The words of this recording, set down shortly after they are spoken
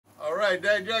right,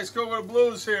 Dad Jack's Go with the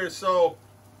Blues here. So,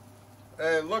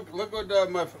 look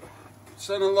what my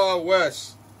son-in-law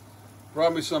Wes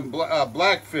brought me some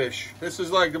Blackfish. This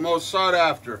is like the most sought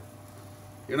after.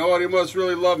 You know what? He must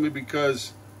really love me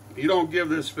because he don't give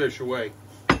this fish away.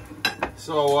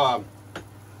 So,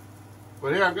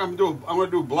 but here I'm gonna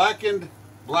do blackened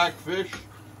Blackfish,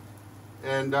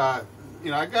 and you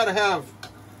know, I gotta have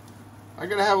a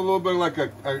little bit of like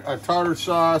a tartar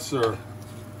sauce or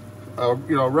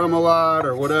you know, remoulade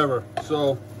or whatever.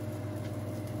 So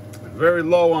very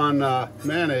low on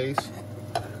mayonnaise.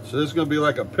 So this is gonna be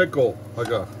like a pickle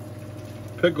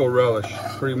relish,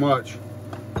 pretty much.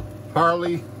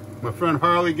 Harley, my friend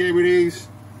Harley gave me these.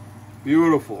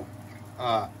 Beautiful,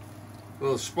 a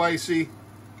little spicy.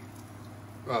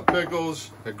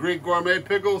 Pickles, the Greek gourmet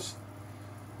pickles,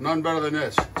 none better than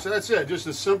this. So that's it, just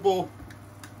a simple,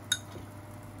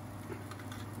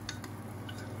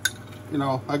 you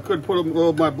know, I could put a little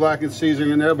of my blackened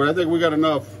seasoning in there, but I think we got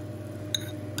enough.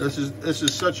 This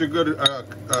is such a good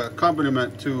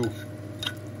accompaniment to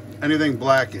anything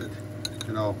blackened,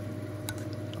 you know.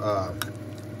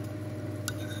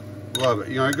 Love it.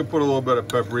 You know, I could put a little bit of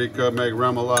paprika, make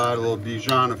remoulade, a little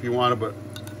Dijon if you want it, but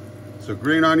so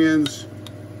green onions,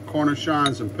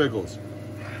 cornichons, and pickles.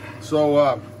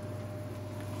 So,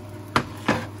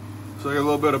 so I got a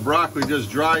little bit of broccoli, just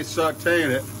dry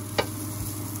sauteing it,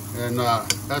 and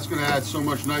that's going to add so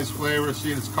much nice flavor.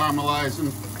 See, it's caramelizing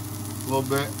a little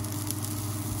bit,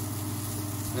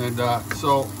 and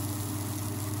so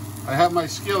I have my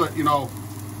skillet, you know.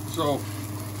 So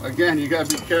again, you got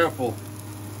to be careful.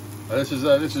 This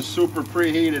is super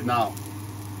preheated now.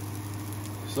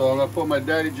 So I'm gonna put my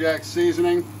Daddy Jack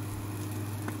seasoning.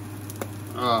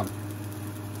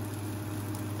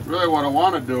 Really what I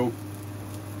want to do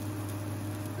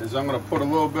is I'm going to put a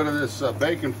little bit of this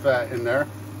bacon fat in there,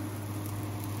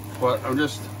 but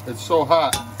it's so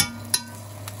hot.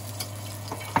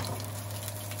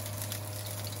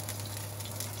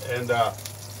 And I'm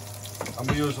going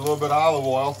to use a little bit of olive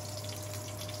oil.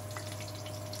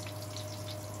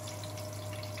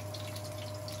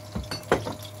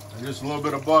 And just a little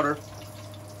bit of butter.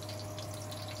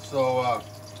 So,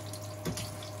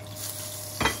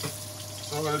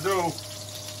 what I'm going to do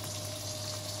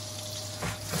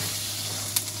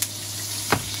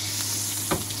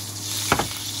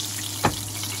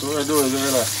is I'm going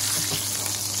to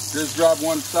just drop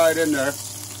one side in there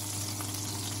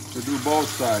to do both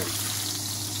sides.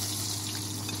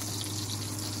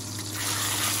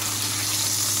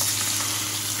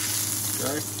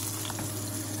 Okay?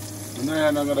 And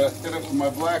then I'm going to hit it with my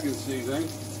blackened seasoning,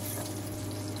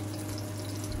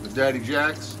 the Daddy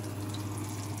Jack's.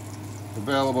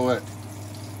 Available at.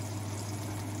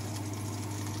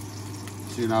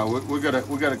 See, now we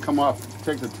gotta come off,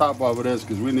 take the top off of this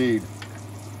because we need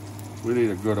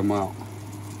a good amount.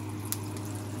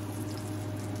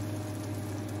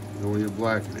 And when you're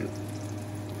blackening.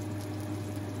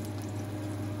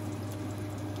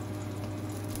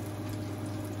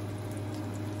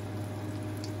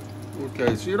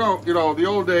 Okay, so you know the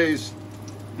old days,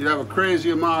 you'd have a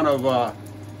crazy amount of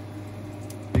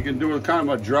you can do it kind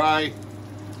of a dry,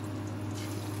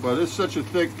 but it's such a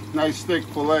thick, nice thick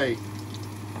fillet.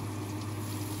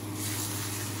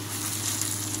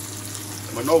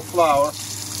 But no flour.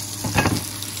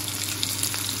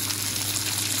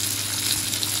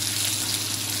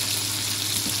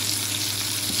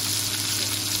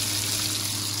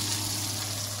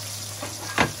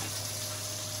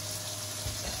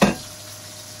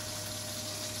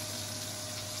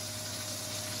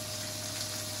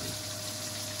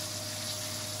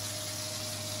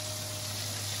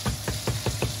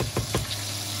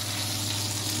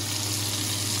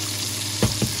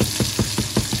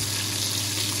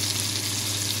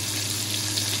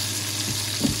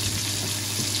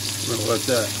 Let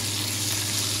that.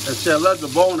 That's it. Let the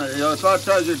bone. You know, a lot of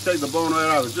times you take the bone right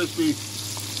out. Just be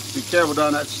careful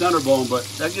down that center bone, but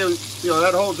that gives, you know,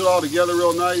 that holds it all together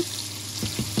real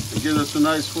nice. It gives us a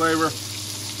nice flavor.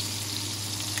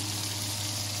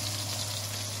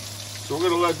 So we're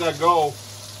gonna let that go.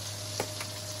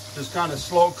 Just kind of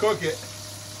slow cook it.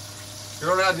 You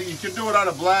don't have to. You can do it on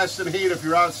a blasted heat if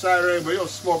you're outside or anything, but you'll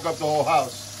smoke up the whole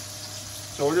house.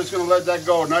 So we're just gonna let that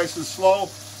go nice and slow.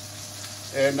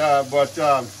 And but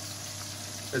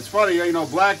it's funny, you know,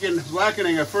 blackening.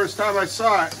 The first time I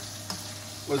saw it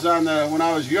was on when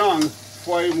I was young,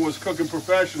 before I even was cooking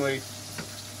professionally.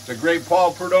 The great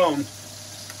Paul Prudhomme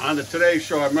on the Today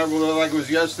Show. I remember like it was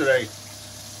yesterday,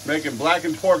 making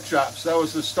blackened pork chops. That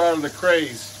was the start of the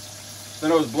craze.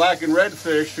 Then it was blackened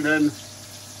redfish, and then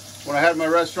when I had my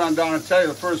restaurant down in Teddy,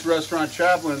 the first restaurant,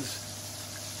 Chaplin's,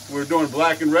 we were doing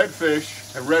blackened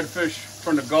redfish and redfish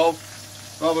from the Gulf.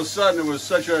 All of a sudden, it was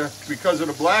because of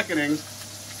the blackening,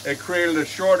 it created a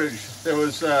shortage. That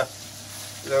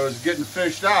was getting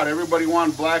fished out. Everybody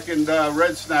wanted blackened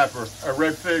red snapper, or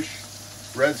redfish,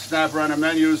 red snapper on the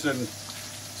menus, and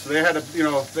so they had to,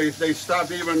 they stopped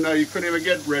even. You couldn't even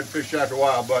get redfish after a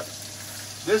while. But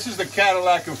this is the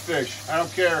Cadillac of fish. I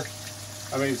don't care.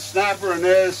 I mean, snapper and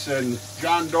this, and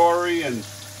John Dory, and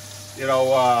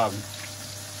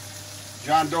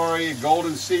John Dory,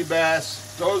 golden sea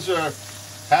bass. Those are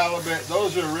halibut.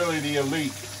 Those are really the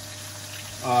elite.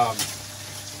 But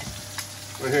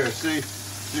here, see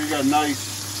you got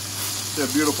see a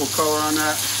beautiful color on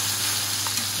that.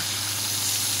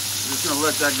 I'm just gonna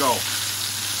let that go.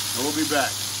 And we'll be back.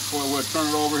 We'll turn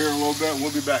it over here a little bit, and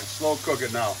we'll be back. Slow cook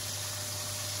it now.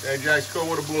 Hey, Jack's cool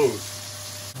with the blues.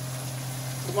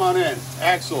 Come on in,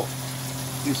 Axel.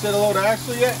 You said hello to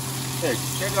Axel yet? Hey,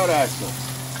 check out Axel.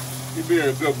 He's being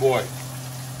a good boy.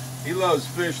 He loves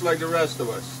fish like the rest of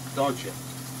us, don't you?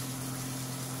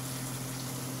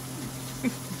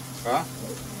 Huh?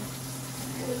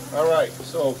 All right,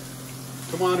 so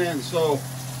come on in. So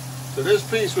this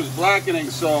piece was blackening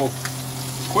so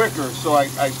quicker, so I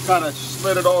kind of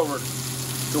slid it over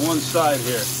to one side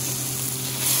here.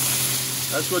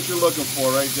 That's what you're looking for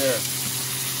right there.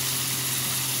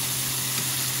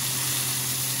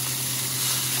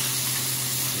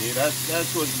 See,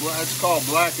 that's called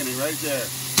blackening right there.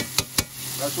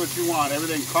 That's what you want.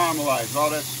 Everything caramelized, all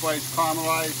that spice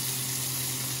caramelized.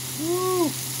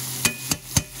 Woo!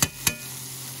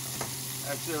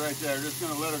 That's it right there. Just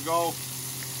gonna let it go.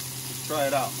 Let's try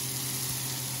it out.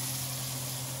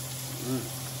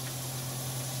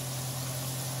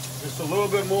 Just a little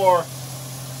bit more.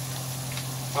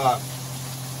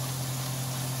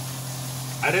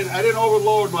 I didn't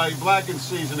overload my blackened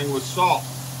seasoning with salt,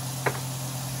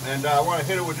 and I want to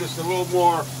hit it with just a little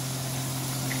more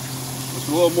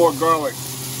garlic.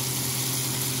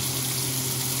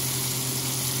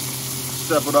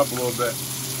 Step it up a little bit.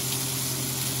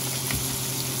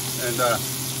 And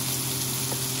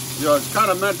it's kind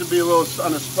of meant to be a little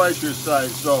on the spicier side,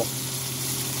 so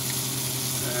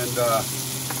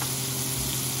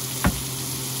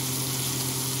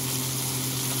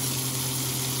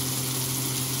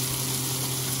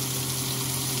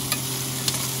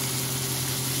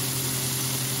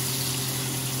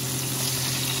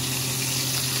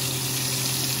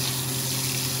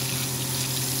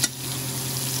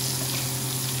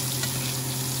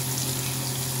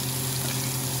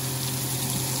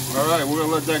all right, we're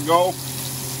gonna let that go.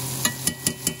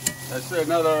 That's it,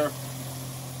 another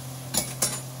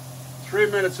 3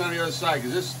 minutes on the other side,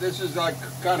 because this is like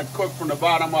kind of cooked from the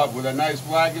bottom up with a nice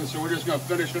blackened. So we're just gonna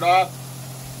finish it off.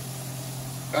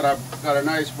 Got a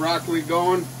nice broccoli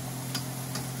going,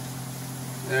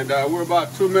 and we're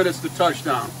about 2 minutes to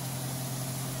touchdown.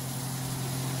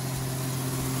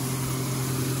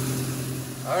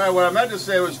 All right, what I meant to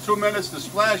say was 2 minutes to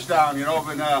splashdown,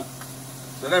 but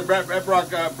so that brought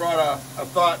a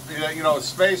thought,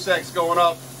 SpaceX going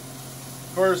up.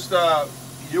 First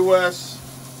U.S.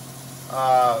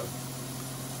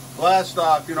 blast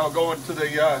off, going to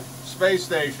the space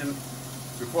station.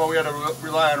 Before we had to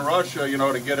rely on Russia,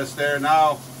 to get us there.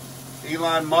 Now,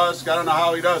 Elon Musk, I don't know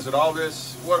how he does it. All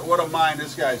this, what a mind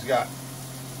this guy's got.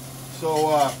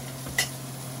 So,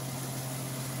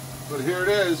 but here it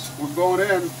is. We're going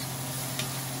in.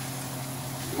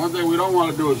 One thing we don't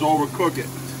want to do is overcook it.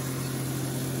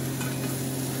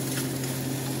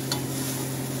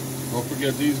 Don't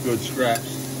forget these good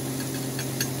scraps.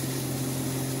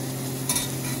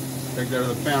 Take that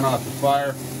other pan off the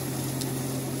fire.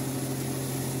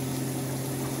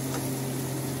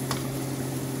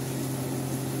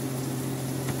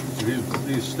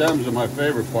 These stems are my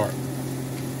favorite part.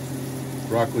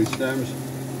 Broccoli stems.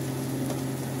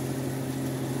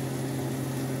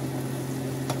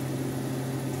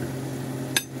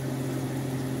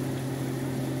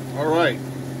 All right,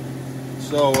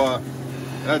 so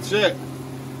that's it.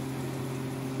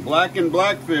 Blackened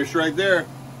blackfish right there.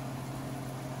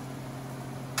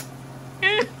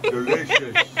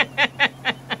 Delicious.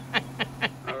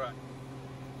 All right.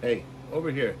 Hey, over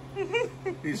here.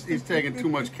 He's taking too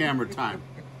much camera time.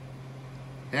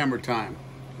 Hammer time.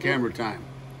 Camera time.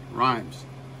 Rhymes.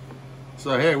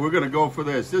 So hey, we're gonna go for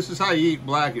this. This is how you eat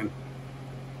blackened.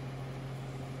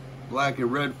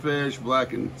 Blackened redfish,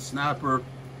 blackened snapper.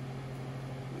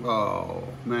 Oh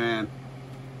man.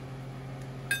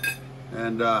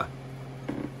 And I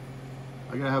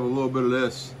gotta have a little bit of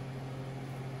this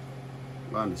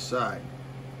on the side.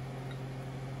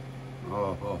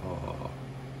 Oh.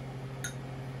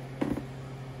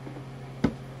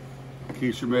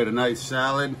 Lakeisha made a nice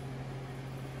salad.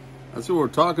 That's what we're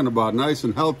talking about, nice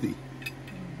and healthy.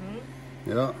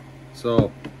 Yeah,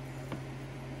 so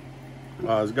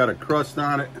it's got a crust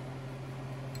on it.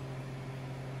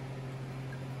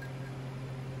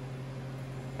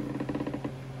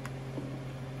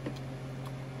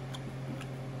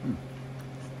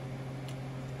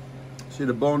 See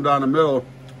the bone down the middle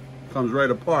comes right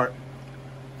apart.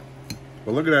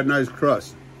 But look at that nice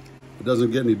crust. It doesn't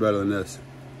get any better than this.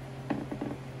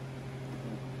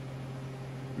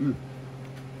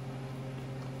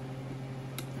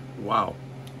 Wow.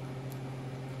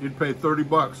 You'd pay 30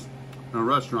 bucks in a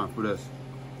restaurant for this.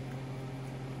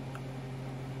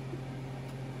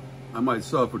 I might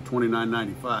sell it for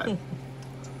 $29.95.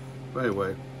 But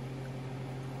anyway,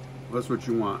 that's what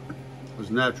you want. There's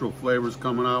natural flavors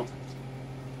coming out.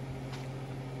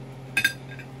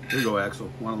 Here you go, Axel.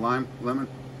 Want a lime? Lemon?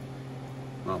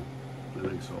 Oh, I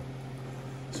think so.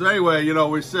 So anyway, you know,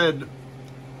 we said...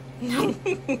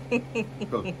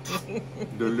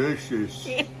 delicious.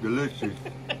 Delicious.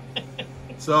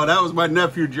 So that was my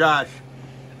nephew, Josh.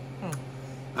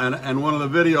 And one of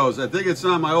the videos, I think it's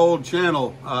on my old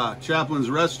channel, Chaplin's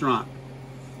Restaurant.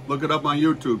 Look it up on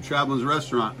YouTube, Chaplin's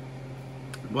Restaurant.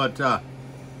 But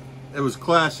it was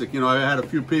classic. You know, I had a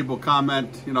few people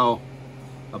comment, you know,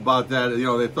 about that. You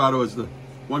know, they thought it was the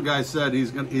one guy said he's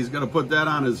gonna put that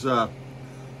on his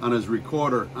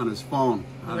recorder on his phone,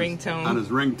 on his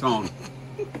ringtone.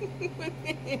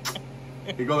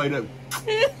 He go like that.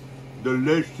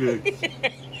 Delicious.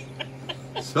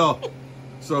 So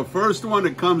first one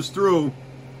that comes through,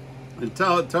 and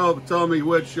tell me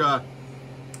which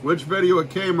video it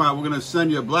came out. We're gonna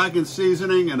send you a Blackened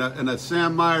seasoning and a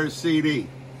Sam Myers CD.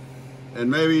 And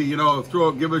maybe, you know,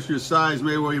 give us your size.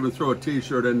 Maybe we'll even throw a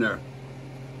t-shirt in there.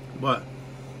 But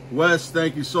Wes,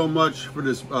 thank you so much for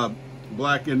this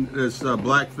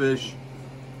Blackfish.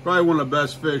 Probably one of the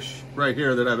best fish right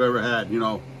here that I've ever had. You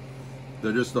know,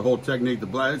 they're just the whole technique.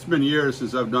 It's been years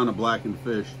since I've done a blackened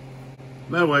fish.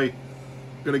 Anyway,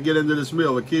 gonna get into this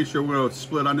meal. Lakeisha, we're gonna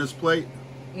split on this plate.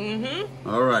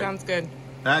 All right. Sounds good.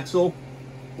 Axel,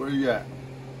 where you at?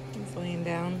 He's laying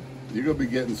down. You're gonna be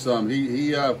getting some.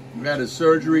 He had his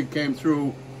surgery, came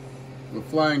through with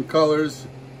flying colors,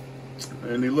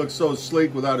 and he looks so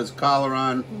sleek without his collar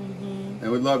on. And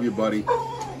we love you, buddy.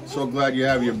 So glad you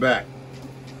have your back.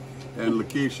 And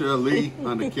Lakeisha, Lee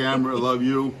on the camera, love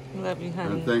you. Love you,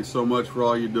 honey. And thanks so much for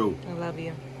all you do. I love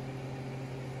you.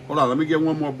 Hold on, let me get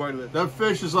one more bite of it. That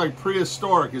fish is like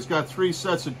prehistoric. It's got 3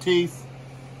 sets of teeth.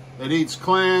 It eats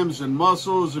clams and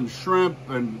mussels and shrimp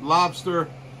and lobster.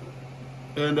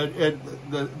 And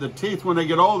the teeth, when they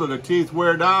get older, the teeth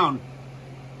wear down.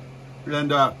 And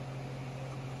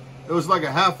it was like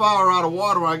a half hour out of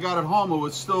water. When I got it home, it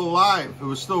was still alive. It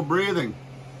was still breathing.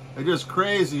 It's just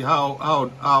crazy how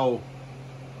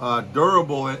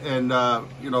durable and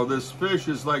you know, this fish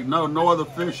is like no other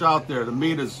fish out there. The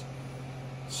meat is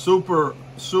super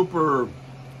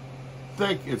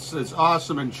thick. It's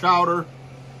awesome in chowder.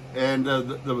 And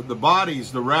the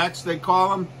bodies, the racks they call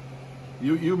them.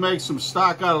 You make some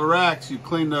stock out of the racks. You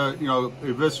clean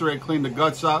eviscerate, clean the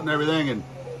guts out and everything, and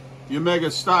you make a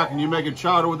stock and you make a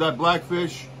chowder with that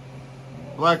blackfish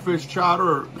chowder,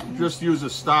 or just use a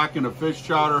stock in a fish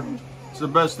chowder. It's the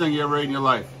best thing you ever ate in your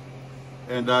life.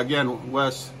 And again,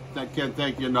 Wes, can't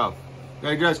thank you enough.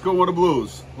 Hey guys, go with the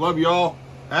blues. Love you all.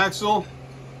 Axel,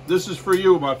 this is for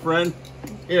you, my friend.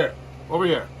 Here, over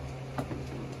here.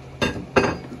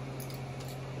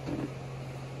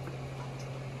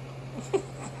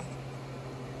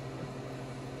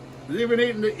 Even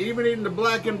eating the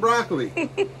blackened broccoli.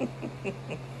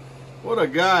 What a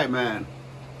guy, man.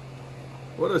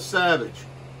 What a savage.